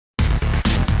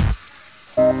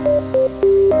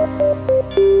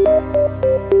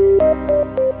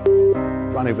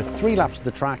Ran over 3 laps of the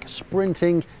track,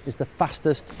 sprinting is the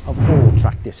fastest of all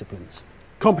track disciplines.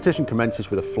 Competition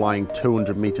commences with a flying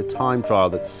 200-metre time trial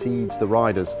that seeds the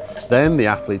riders. Then the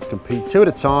athletes compete 2 at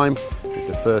a time, with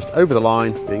the first over the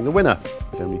line being the winner.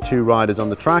 With only 2 riders on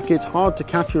the track, it's hard to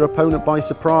catch your opponent by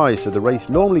surprise, so the race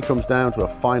normally comes down to a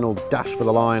final dash for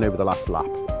the line over the last lap.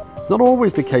 It's not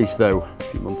always the case though. A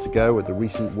few months ago at the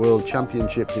recent World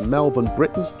Championships in Melbourne,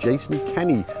 Britain's Jason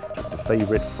Kenny took the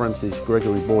favourite Francis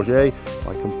Gregory Bourget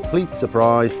by complete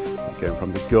surprise, going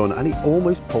from the gun, and he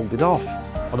almost pulled it off.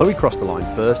 Although he crossed the line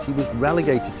first, he was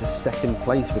relegated to 2nd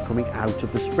place for coming out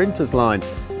of the sprinters line,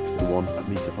 next to 1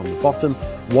 metre from the bottom,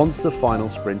 once the final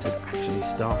sprint had actually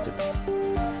started.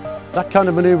 That kind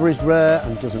of manoeuvre is rare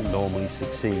and doesn't normally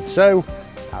succeed. So,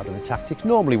 how do the tactics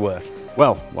normally work?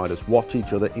 Well, riders watch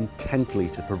each other intently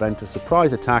to prevent a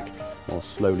surprise attack while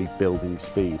slowly building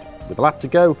speed. With a lap to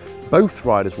go, both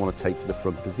riders want to take to the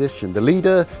front position. The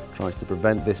leader tries to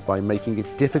prevent this by making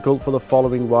it difficult for the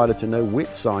following rider to know which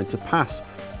side to pass,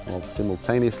 while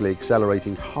simultaneously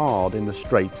accelerating hard in the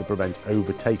straight to prevent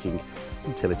overtaking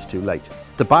until it's too late.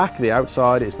 The back, the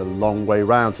outside, is the long way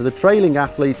round, so the trailing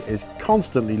athlete is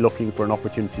constantly looking for an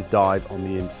opportunity to dive on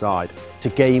the inside. It's a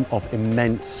game of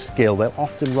immense skill. They'll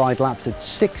often ride laps at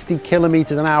 60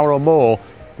 kilometres an hour or more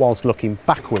whilst looking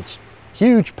backwards.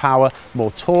 Huge power, more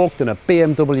torque than a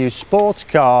BMW sports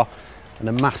car, and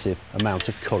a massive amount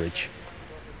of courage.